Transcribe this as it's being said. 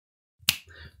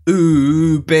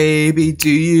Ooh, baby, do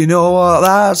you know what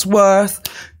that's worth?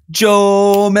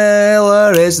 Joe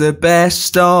Miller is the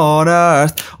best on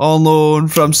earth. On loan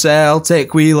from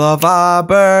Celtic, we love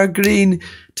Abergreen.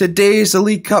 Today's the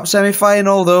League Cup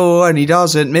semi-final though, and he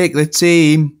doesn't make the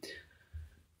team.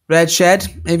 Red Shed,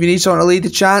 if you need someone to lead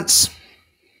the chants.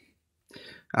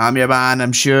 I'm your man,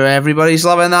 I'm sure everybody's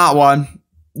loving that one.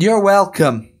 You're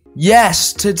welcome.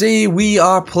 Yes, today we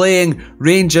are playing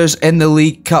Rangers in the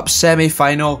League Cup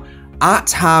semi-final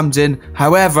at Hampden.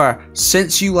 However,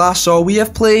 since you last saw, we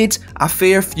have played a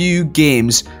fair few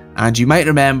games, and you might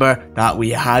remember that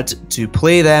we had to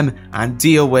play them and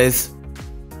deal with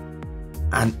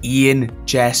an Ian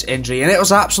Jess injury, and it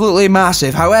was absolutely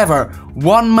massive. However,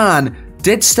 one man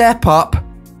did step up,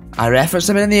 I referenced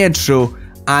him in the intro,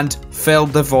 and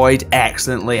filled the void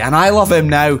excellently, and I love him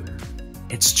now.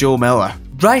 It's Joe Miller.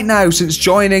 Right now, since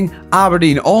joining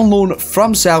Aberdeen on loan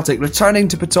from Celtic, returning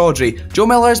to Pittodrie, Joe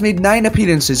Miller has made 9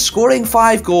 appearances, scoring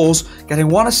 5 goals, getting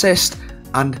 1 assist,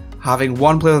 and having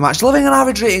 1 player of the match, leaving an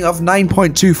average rating of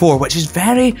 9.24, which is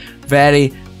very,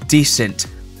 very decent.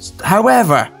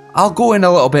 However, I'll go in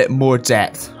a little bit more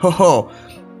depth.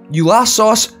 You last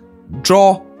saw us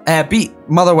beat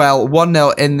Motherwell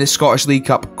 1-0 in the Scottish League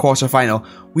Cup quarter-final.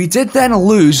 We did then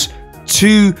lose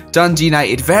to Dundee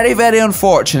United. Very, very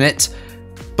unfortunate.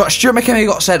 But Stuart McKinney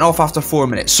got sent off after 4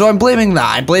 minutes. So I'm blaming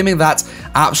that. I'm blaming that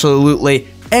absolutely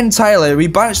entirely. We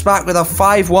bounced back with a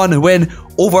 5-1 win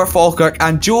over Falkirk,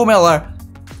 and Joe Miller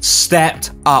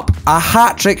stepped up. A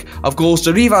hat-trick of goals.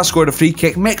 Deriva scored a free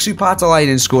kick. Mixu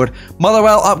Patalainen scored.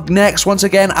 Motherwell up next. Once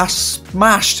again, a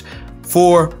smashed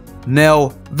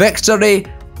 4-0 victory.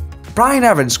 Brian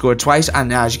Evans scored twice,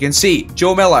 and as you can see,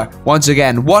 Joe Miller, once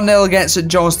again, 1-0 against St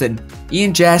Johnstone.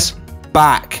 Ian Jess,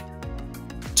 back.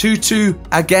 2-2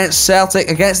 against Celtic,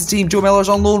 against the team Joe Miller's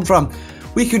on loan from.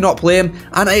 We could not play him,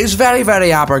 and it was very, very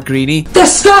Abergreeny.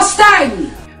 Disgusting!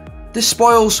 The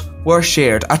spoils were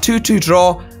shared. A 2-2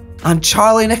 draw, and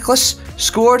Charlie Nicholas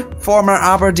scored, former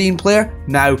Aberdeen player,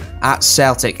 now at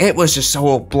Celtic. It was just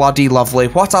so bloody lovely.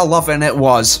 What a loving it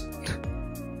was.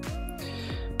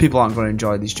 People aren't going to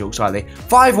enjoy these jokes, are they?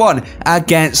 5-1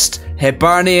 against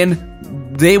Hibernian.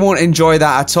 They won't enjoy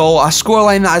that at all. A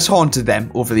scoreline that has haunted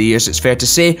them over the years, it's fair to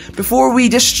say. Before we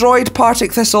destroyed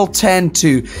Partick Thistle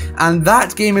 10-2. And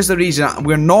that game is the reason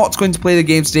we're not going to play the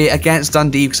game today against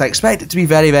Dundee, because I expect it to be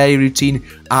very, very routine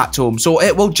at home. So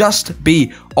it will just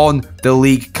be on the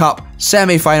League Cup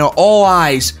semi-final. All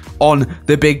eyes on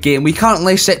the big game. We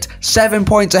currently sit 7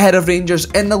 points ahead of Rangers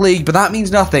in the league, but that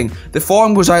means nothing. The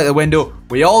form goes out the window.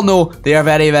 We all know they are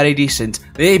very, very decent.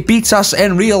 They beat us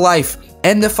in real life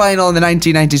in the final in the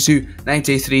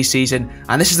 1992-93 season,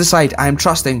 and this is the side I am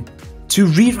trusting to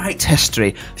rewrite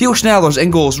history. Theo Schnellers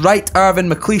in goals, Wright, Irvin,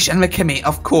 McLeish and McKimmie,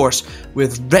 of course,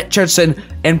 with Richardson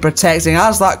in protecting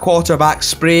as that quarterback,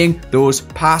 spraying those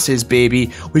passes,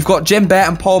 baby. We've got Jim Bett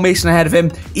and Paul Mason ahead of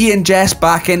him, Ian Jess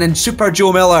back in, and Super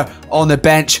Joe Miller on the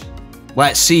bench.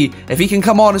 Let's see if he can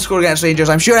come on and score against Rangers.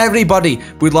 I'm sure everybody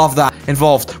would love that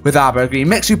involved with Abergreen.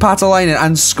 Mixu Patalainen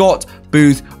and Scott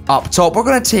Booth up top. We're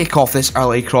going to take off this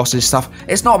early crosses stuff.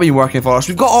 It's not been working for us.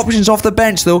 We've got options off the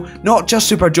bench though, not just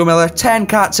Super Joe Miller. 10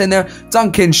 cats in there.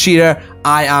 Duncan Shearer.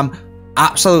 I am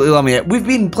absolutely loving it. We've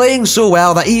been playing so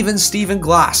well that even Stephen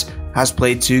Glass has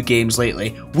played 2 games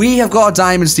lately. We have got a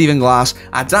diamond Stephen Glass,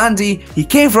 a dandy. He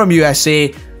came from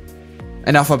USA.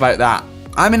 Enough about that.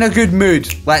 I'm in a good mood.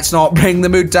 Let's not bring the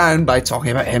mood down by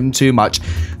talking about him too much.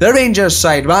 The Rangers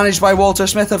side, managed by Walter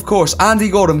Smith, of course, Andy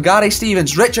Gorham, Gary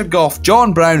Stevens, Richard Gough,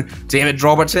 John Brown, David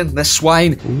Robertson, the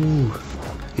swine. Ooh,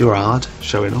 you were hard,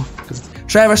 showing off.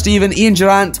 Trevor Stephen, Ian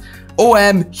Durant,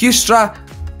 OM, Hustra,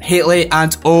 Haitley,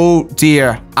 and oh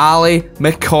dear, Ali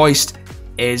McCoist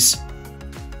is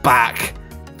back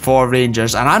for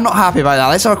Rangers. And I'm not happy about that.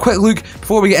 Let's have a quick look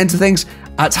before we get into things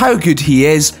at how good he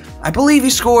is. I believe he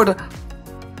scored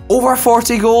over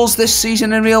 40 goals this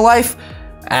season in real life.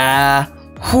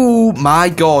 Oh my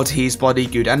god, he's bloody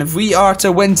good. And if we are to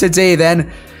win today,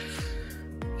 then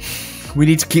we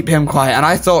need to keep him quiet. And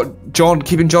I thought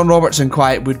keeping John Robertson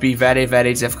quiet would be very,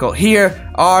 very difficult. Here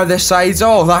are the sides.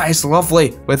 Oh, that is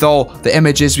lovely with all the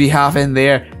images we have in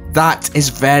there. That is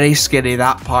very skinny,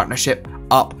 that partnership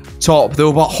up top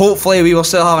though. But hopefully we will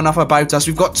still have enough about us.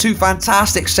 We've got 2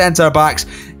 fantastic centre backs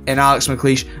in Alex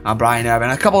McLeish and Brian Irvin.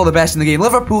 A couple of the best in the game.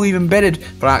 Liverpool even bidded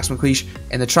for Alex McLeish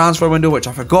in the transfer window, which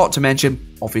I forgot to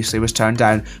mention, obviously was turned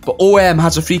down. But OM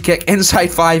has a free kick inside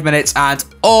 5 minutes, and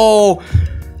oh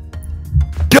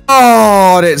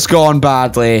god, it's gone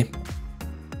badly.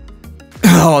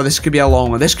 Oh, this could be a long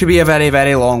one. This could be a very,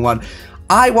 very long one.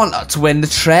 I want to win the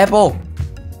treble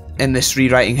in this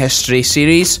Rewriting History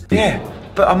series. Yeah,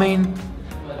 But I mean,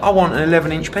 I want an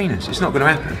 11-inch penis. It's not going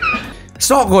to happen. It's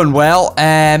not going well.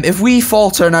 If we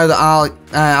falter now that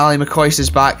Ali McCoist is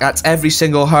back at every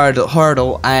single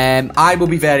hurdle, I will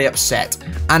be very upset.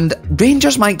 And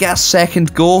Rangers might get a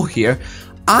second goal here.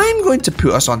 I'm going to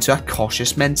put us onto a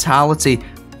cautious mentality.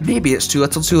 Maybe it's too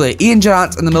little too late. Ian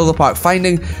Durrant in the middle of the park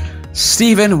finding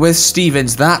Stephen with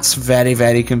Stevens. That's very,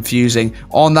 very confusing.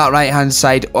 On that right-hand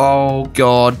side, oh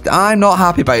God, I'm not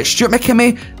happy about it. Stuart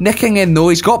McKimmie nicking in though.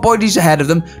 He's got bodies ahead of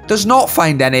them. Does not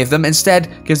find any of them.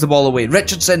 Instead, gives the ball away.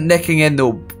 Richardson nicking in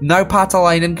though. Now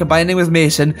Patalainen combining with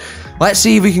Mason. Let's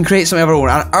see if we can create something of our own.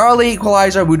 An early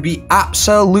equaliser would be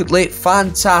absolutely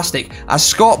fantastic. As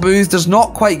Scott Booth does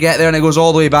not quite get there and it goes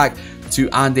all the way back to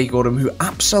Andy Gorham, who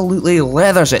absolutely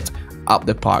leathers it up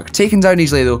the park. Taken down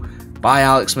easily though by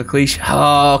Alex McLeish.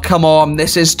 Oh, come on.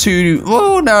 This is too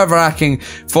nerve-wracking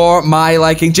for my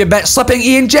liking. Jim Bett slipping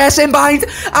Ian Jess in behind,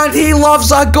 and he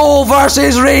loves a goal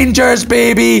versus Rangers,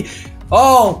 baby.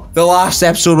 Oh, the last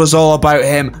episode was all about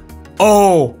him.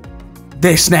 Oh,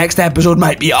 this next episode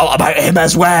might be all about him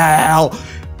as well.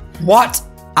 What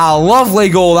a lovely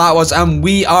goal that was, and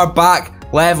we are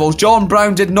back levels. John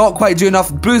Brown did not quite do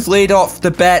enough. Booth laid off the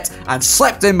bet and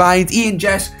slipped in behind. Ian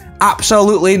Jess,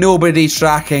 absolutely nobody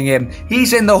tracking him.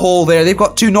 He's in the hole there. They've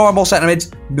got two normal centre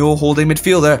mids, no holding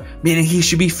midfielder, meaning he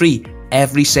should be free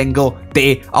every single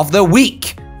day of the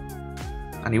week.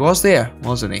 And he was there,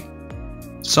 wasn't he?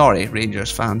 Sorry,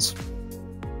 Rangers fans.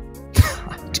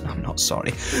 I'm not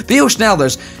sorry. Theo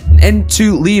Schnelders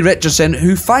into Lee Richardson,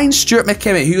 who finds Stuart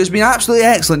McKimmie, who has been absolutely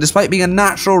excellent despite being a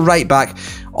natural right back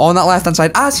on that left hand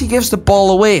side as he gives the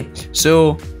ball away.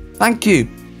 So, thank you,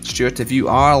 Stuart, if you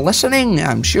are listening.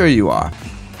 I'm sure you are.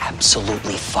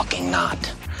 Absolutely fucking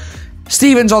not.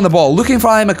 Stevens on the ball, looking for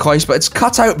Ali McCoist, but it's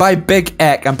cut out by Big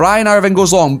Ek, and Brian Irving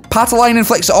goes long. Patalainen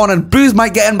flicks it on, and Booth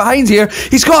might get in behind here.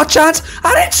 He's got a chance,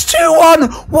 and it's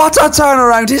 2-1. What a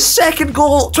turnaround. His second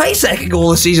goal, 22nd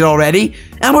goal this season already,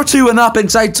 and we're 2-1 up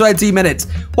inside 20 minutes.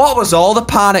 What was all the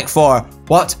panic for?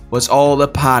 What was all the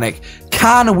panic?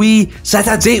 Can we set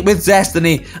a date with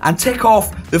destiny and tick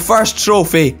off the first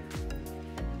trophy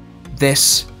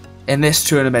in this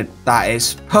tournament? That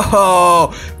is.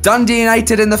 Ho! Dundee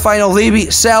United in the final. They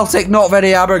beat Celtic, not very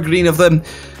Abergreen of them.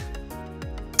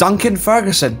 Duncan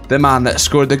Ferguson, the man that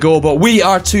scored the goal, but we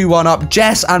are 2-1 up.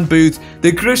 Jess and Booth,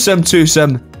 the gruesome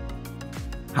twosome,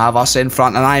 have us in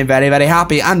front, and I am very, very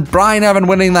happy. And Brian Irvin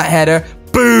winning that header.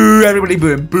 Boo! Everybody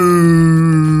booing. Boo!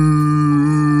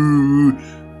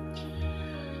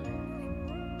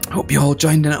 Hope you all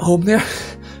joined in at home there.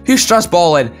 Hustra's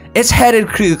ball in. It's headed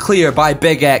clear by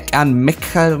Big Ek, and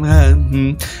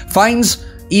finds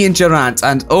Ian Durrant,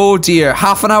 and oh dear,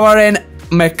 half an hour in,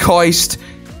 McCoist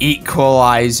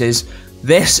equalises.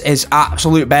 This is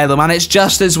absolute bedlam, and it's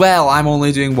just as well I'm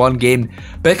only doing one game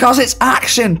because it's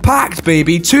action-packed,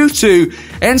 baby.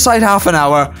 2-2 inside half an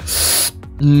hour.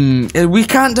 We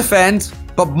can't defend,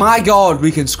 but my God,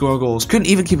 we can score goals. Couldn't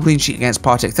even keep a clean sheet against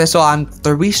Partick Thistle, and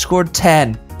we scored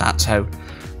 10. That's how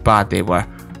bad they were.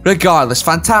 Regardless,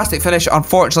 fantastic finish,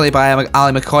 unfortunately, by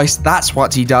Ali McCoist. That's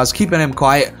what he does, keeping him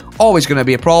quiet. Always going to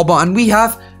be a problem, and we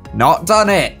have not done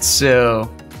it.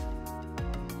 So,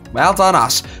 well done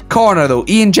us. Corner, though.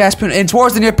 Ian Jess put it in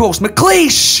towards the near post.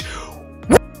 McLeish!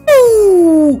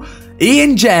 Woo!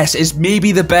 Ian Jess is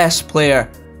maybe the best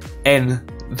player in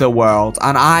the world,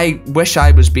 and I wish I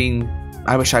was joking.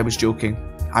 I wish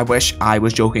I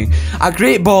was joking. A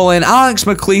great ball in. Alex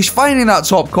McLeish finding that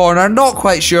top corner. Not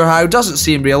quite sure how. Doesn't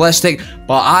seem realistic,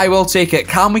 but I will take it.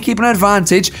 Can we keep an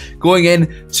advantage going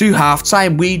in to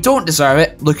half-time? We don't deserve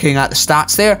it, looking at the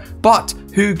stats there, but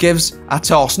who gives a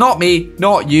toss? Not me,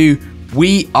 not you.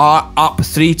 We are up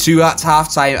 3-2 at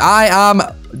half-time. I am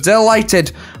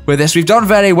delighted with this. We've done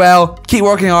very well. Keep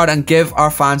working hard and give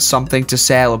our fans something to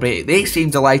celebrate. They seem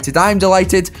delighted. I'm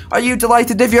delighted. Are you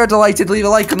delighted? If you're delighted, leave a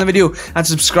like on the video and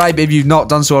subscribe if you've not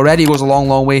done so already. It goes a long,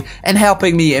 long way in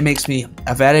helping me. It makes me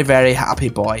a very, very happy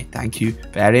boy. Thank you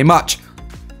very much.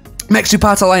 Mixu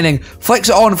Patalainen flicks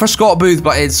it on for Scott Booth,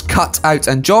 but it's cut out,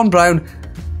 and John Brown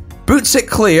boots it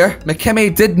clear.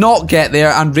 McKimmie did not get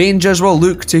there, and Rangers will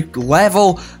look to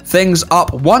level things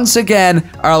up once again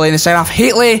early in the second half.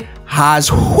 Haitley has,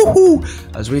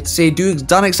 as we'd say,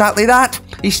 done exactly that.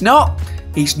 He's not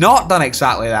done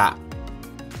exactly that.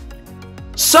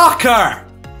 Soccer!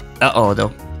 Uh-oh,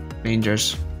 though.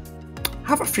 Rangers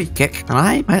have a free kick, and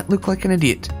I might look like an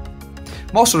idiot.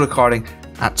 I'm also recording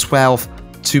at 12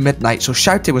 to midnight, so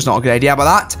shouting was not a good idea, but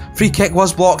that free kick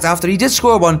was blocked after he did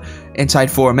score one inside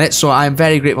 4 minutes, so I'm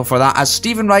very grateful for that, as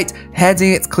Stephen Wright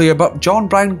heading it clear, but John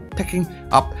Brown picking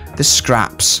up the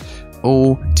scraps.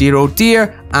 Oh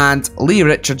dear, and Lee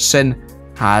Richardson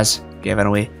has given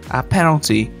away a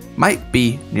penalty. Might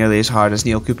be nearly as hard as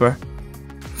Neil Cooper.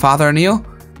 Father Neil?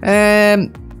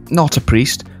 Not a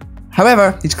priest.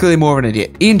 However, he's clearly more of an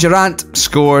idiot. Ian Durrant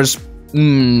scores.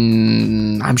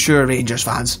 I'm sure Rangers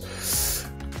fans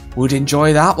would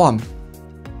enjoy that one.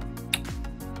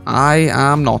 I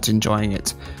am not enjoying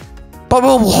it. But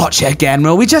we'll watch it again,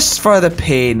 will we? Just for the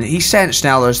pain. He sent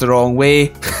Snellers the wrong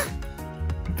way.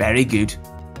 Very good.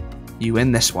 You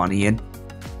win this one, Ian.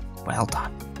 Well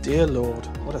done. Dear Lord,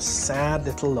 what a sad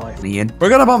little life. Ian. We're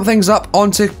going to bump things up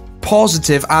onto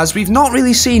positive, as we've not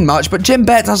really seen much, but Jim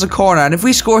Bett has a corner, and if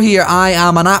we score here, I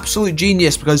am an absolute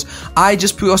genius, because I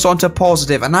just put us onto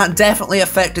positive, and that definitely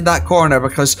affected that corner,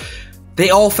 because they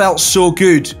all felt so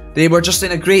good. They were just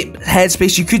in a great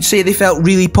headspace. You could say they felt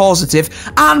really positive,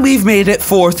 and we've made it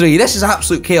 4-3. This is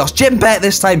absolute chaos. Jim Bett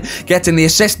this time getting the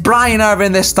assist. Brian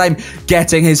Irvin this time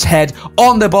getting his head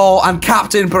on the ball, and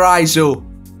Captain Parisot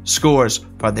scores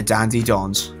for the Dandy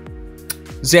Dons.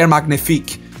 Sehr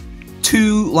magnifique.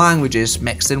 2 languages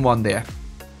mixed in one there.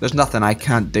 There's nothing I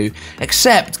can't do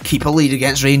except keep a lead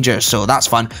against Rangers, so that's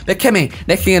fun. But Kimmy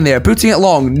nicking in there, booting it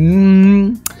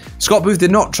long. Scott Booth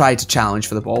did not try to challenge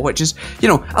for the ball, which is, you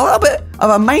know, a little bit of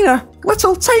a minor,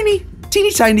 little teeny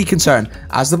tiny concern,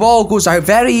 as the ball goes out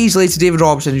very easily to David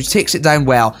Robertson, who takes it down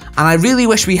well, and I really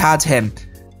wish we had him.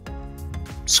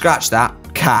 Scratch that.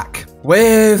 Cack.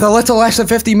 With a little less than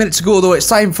 15 minutes to go, though, it's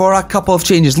time for a couple of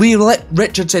changes. Lee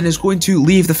Richardson is going to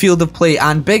leave the field of play,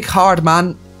 and big hard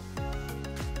man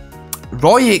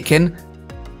Roy Aitken,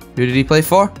 who did he play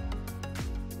for?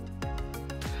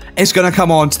 Is going to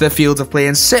come on to the field of play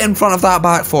and sit in front of that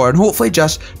back four and hopefully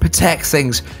just protect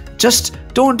things. Just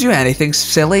don't do anything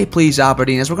silly, please,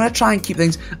 Aberdeen, as we're going to try and keep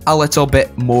things a little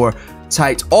bit more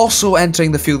tight. Also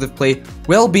entering the field of play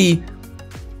will be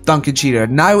Duncan Shearer.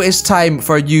 Now it's time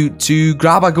for you to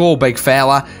grab a goal, big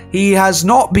fella. He has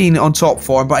not been on top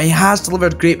form, but he has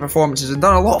delivered great performances and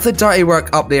done a lot of the dirty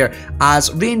work up there,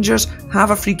 as Rangers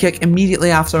have a free kick immediately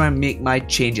after I make my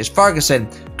changes. Ferguson,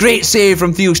 great save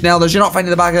from Theo Snellers. You're not finding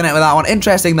the back of the net with that one.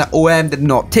 Interesting that OM did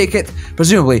not take it,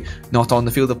 presumably not on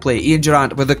the field of play. Ian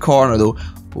Durrant with the corner, though.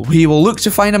 He will look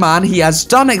to find a man. He has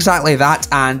done exactly that,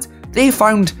 and they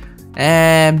found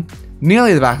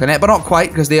nearly the back of the net, but not quite,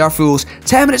 because they are fools.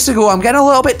 10 minutes to go. I'm getting a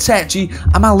little bit tetchy.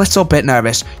 I'm a little bit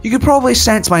nervous. You could probably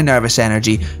sense my nervous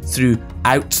energy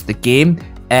throughout the game.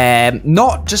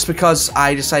 Not just because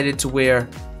I decided to wear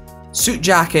suit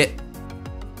jacket,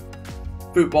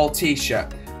 football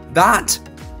t-shirt. That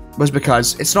was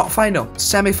because it's not final, it's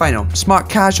semi-final, smart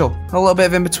casual, a little bit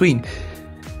of in between.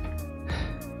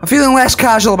 I'm feeling less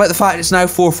casual about the fact it's now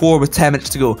 4-4 with 10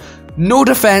 minutes to go. No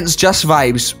defence, just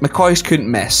vibes. McCoy's couldn't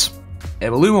miss.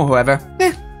 Evolumo, however,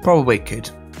 probably could.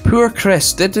 Poor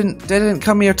Chris didn't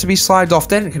come here to be slagged off.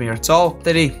 Didn't come here at all,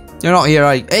 did he? You're not here,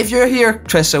 right? If you're here,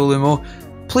 Chris Evolumo,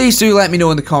 please do let me know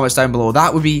in the comments down below.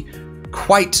 That would be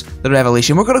quite the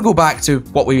revelation. We're going to go back to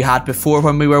what we had before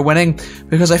when we were winning,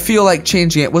 because I feel like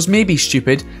changing it was maybe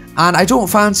stupid, and I don't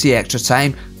fancy extra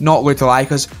time, not going to lie,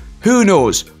 because who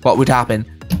knows what would happen.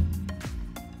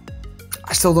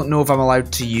 I still don't know if I'm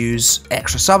allowed to use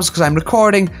extra subs because I'm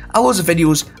recording a loads of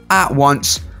videos at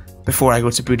once before I go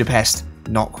to Budapest.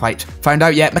 Not quite found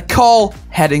out yet. McCall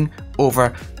heading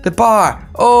over the bar.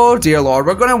 Oh dear Lord,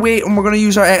 we're going to wait and we're going to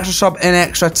use our extra sub in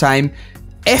extra time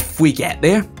if we get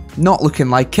there. Not looking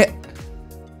like it.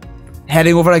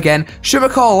 Heading over again. Sure,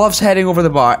 McCall loves heading over the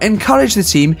bar. Encourage the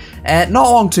team. Not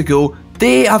long to go.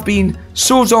 They have been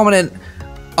so dominant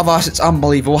of us, it's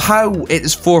unbelievable. How it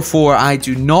is 4-4, I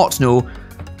do not know.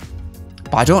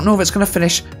 But I don't know if it's going to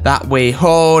finish that way.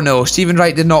 Oh no, Stephen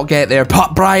Wright did not get there,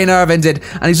 but Brian Irvin did.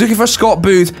 And he's looking for Scott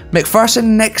Booth. McPherson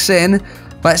nicks in.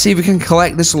 Let's see if we can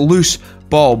collect this loose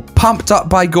ball. Pumped up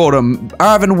by Gorham.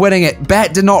 Irvin winning it.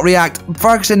 Bett did not react.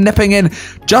 Ferguson nipping in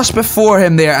just before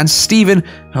him there. And Stephen,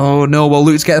 oh no, will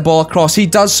look to get the ball across. He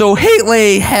does so.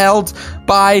 Hately held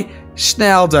by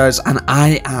Snellers. And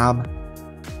I am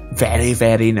very,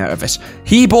 very nervous.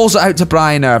 He bowls it out to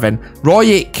Brian Irvin. Roy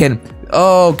Aitken.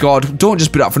 Oh god, don't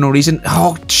just put it up for no reason.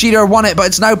 Oh, Shearer won it, but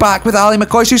it's now back with Ali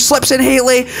McCoy, who slips in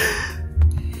Haley.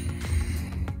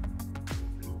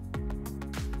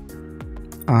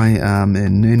 I am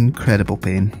in incredible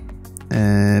pain.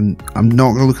 I'm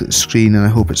not going to look at the screen, and I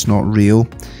hope it's not real.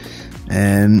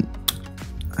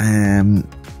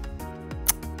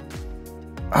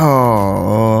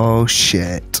 Oh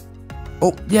shit.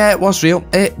 Oh, yeah, it was real.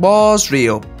 It was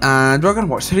real. And we're going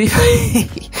to watch the replay.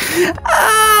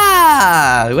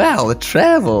 Well, the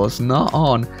treble's not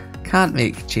on. Can't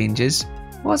make changes.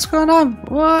 What's going on?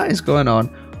 What is going on?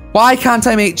 Why can't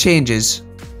I make changes?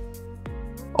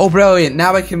 Oh, brilliant.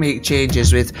 Now I can make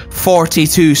changes with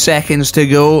 42 seconds to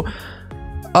go.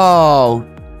 Oh,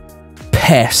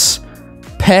 piss.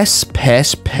 Piss,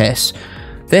 piss, piss.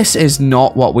 This is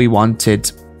not what we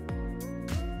wanted.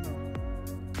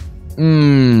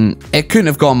 It couldn't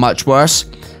have gone much worse.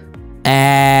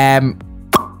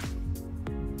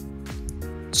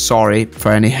 Sorry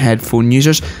for any headphone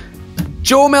users.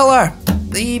 Joe Miller!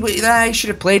 He should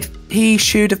have played. He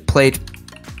should have played.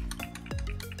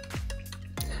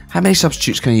 How many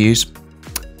substitutes can I use?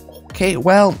 Okay,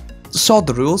 well, sod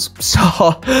the rules.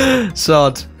 Sod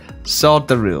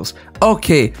the rules.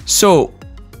 Okay, so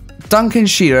Duncan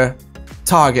Shearer,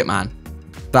 target man.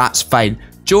 That's fine.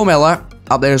 Joe Miller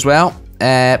up there as well.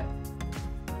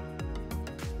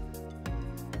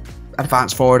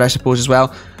 Advanced forward, I suppose, as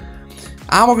well.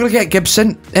 And we're going to get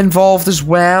Gibson involved as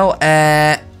well.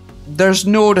 There's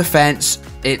no defence.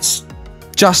 It's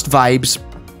just vibes.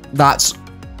 That's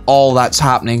all that's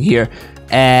happening here.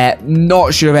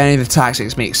 Not sure if any of the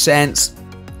tactics make sense.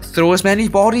 Throw as many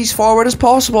bodies forward as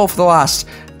possible for the last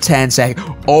 10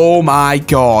 seconds. Oh my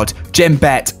god. Jim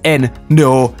Bett in.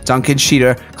 No. Duncan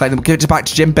Shearer. Collect them. Give it back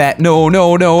to Jim Bett. No,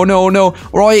 no, no, no, no.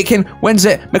 Roy Aitken wins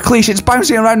it. McLeish, it's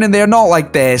bouncing around in there. Not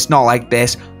like this. Not like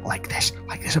this. Like this.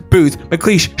 Like this. A Booth.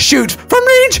 McLeish. Shoot from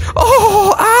range.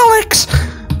 Oh, Alex.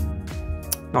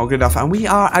 Not good enough. And we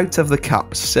are out of the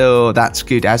cup. So that's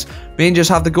good. As Rangers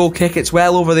have the goal kick. It's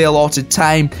well over the allotted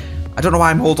time. I don't know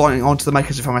why I'm holding on to the mic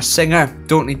as if I'm a singer.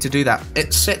 Don't need to do that.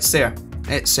 It sits there.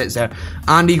 It sits there.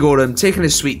 Andy Gorham taking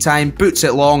his sweet time. Boots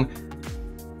it long.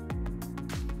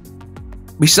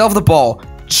 We still have the ball.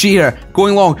 Shearer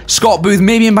going long. Scott Booth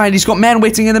maybe in behind. He's got men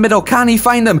waiting in the middle. Can he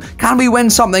find them? Can we win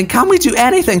something? Can we do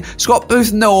anything? Scott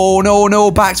Booth. No, no, no.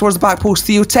 Back towards the back post.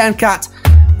 Theo Tenkat.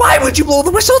 Why would you blow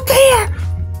the whistle there?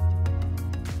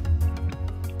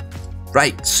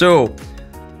 Right, so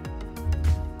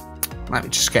let me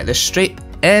just get this straight.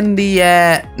 In the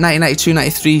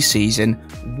 1992-93 season,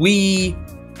 we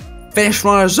finished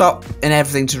runners-up in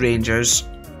everything to Rangers.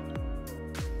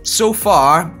 So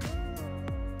far,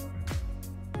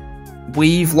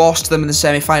 we've lost them in the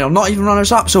semi-final. Not even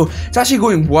runners-up, so it's actually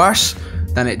going worse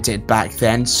than it did back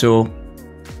then. So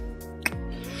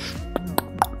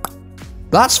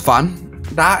that's fun.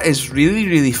 That is really,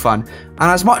 really fun. And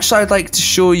as much as I'd like to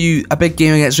show you a big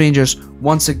game against Rangers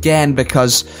once again,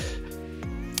 because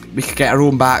we could get our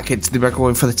own back, we're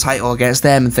going for the title against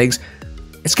them and things,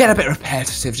 it's getting a bit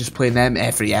repetitive just playing them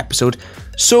every episode.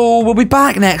 So we'll be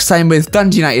back next time with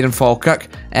Dundee United and Falkirk,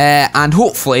 and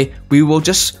hopefully we will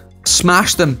just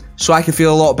smash them so I can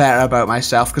feel a lot better about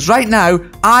myself, because right now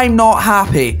I'm not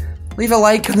happy. Leave a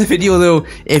like on the video though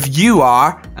if you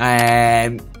are.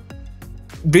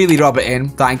 Really rub it in,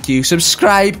 thank you.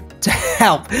 Subscribe to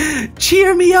help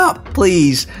cheer me up,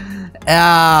 please.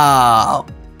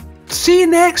 See you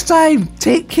next time.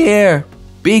 Take care.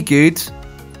 Be good.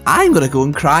 I'm gonna go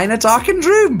and cry in a darkened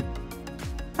room.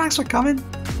 Thanks for coming.